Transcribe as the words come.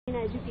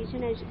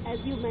education, as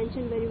you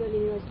mentioned very well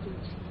in your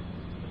speech?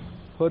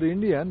 For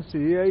Indians,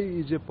 AI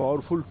is a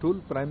powerful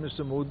tool. Prime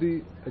Minister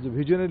Modi, as a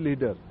visionary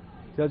leader,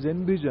 has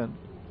envisioned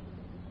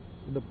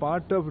in the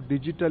part of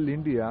digital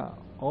India,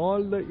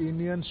 all the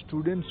Indian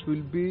students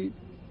will be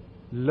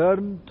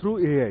learned through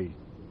AI.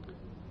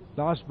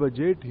 Last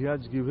budget, he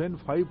has given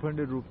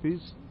 500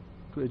 rupees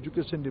to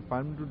Education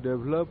Department to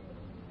develop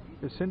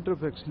a Center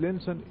of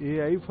Excellence on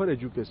AI for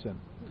Education.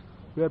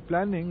 We are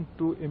planning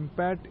to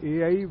impact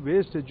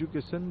AI-based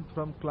education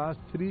from class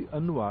 3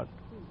 onward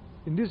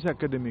in this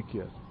academic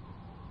year.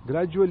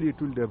 Gradually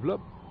it will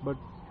develop, but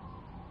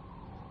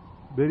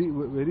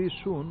very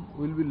soon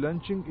we will be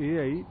launching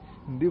AI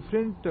in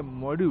different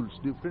modules,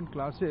 different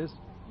classes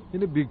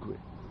in a big way.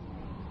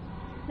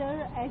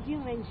 Sir, as you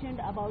mentioned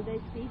about the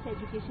space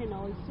education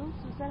also,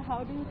 so sir,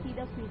 how do you see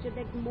the future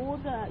that more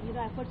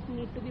efforts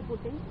need to be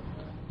put in?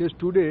 Yes,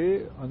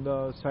 today on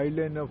the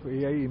sideline of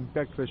AI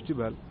Impact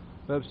Festival,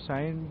 we have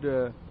signed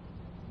AI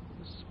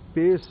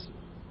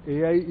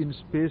in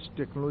Space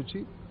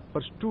Technology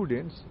for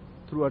students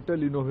through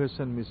Atal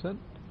Innovation Mission,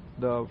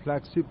 the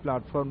flagship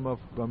platform of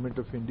Government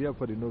of India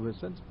for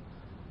innovations.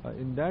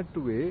 In that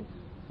way,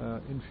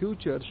 in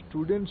future,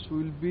 students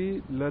will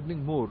be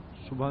learning more.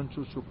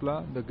 Subhanshu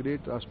Shukla, the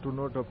great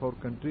astronaut of our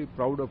country,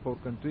 proud of our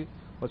country,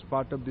 was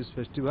part of this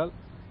festival.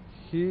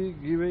 He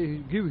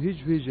gave his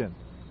vision,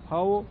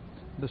 how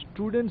the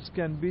students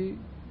can be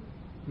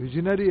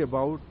visionary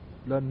about,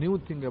 learn new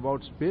thing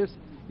about space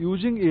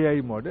using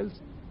AI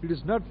models. It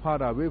is not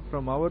far away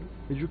from our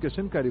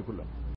education curriculum.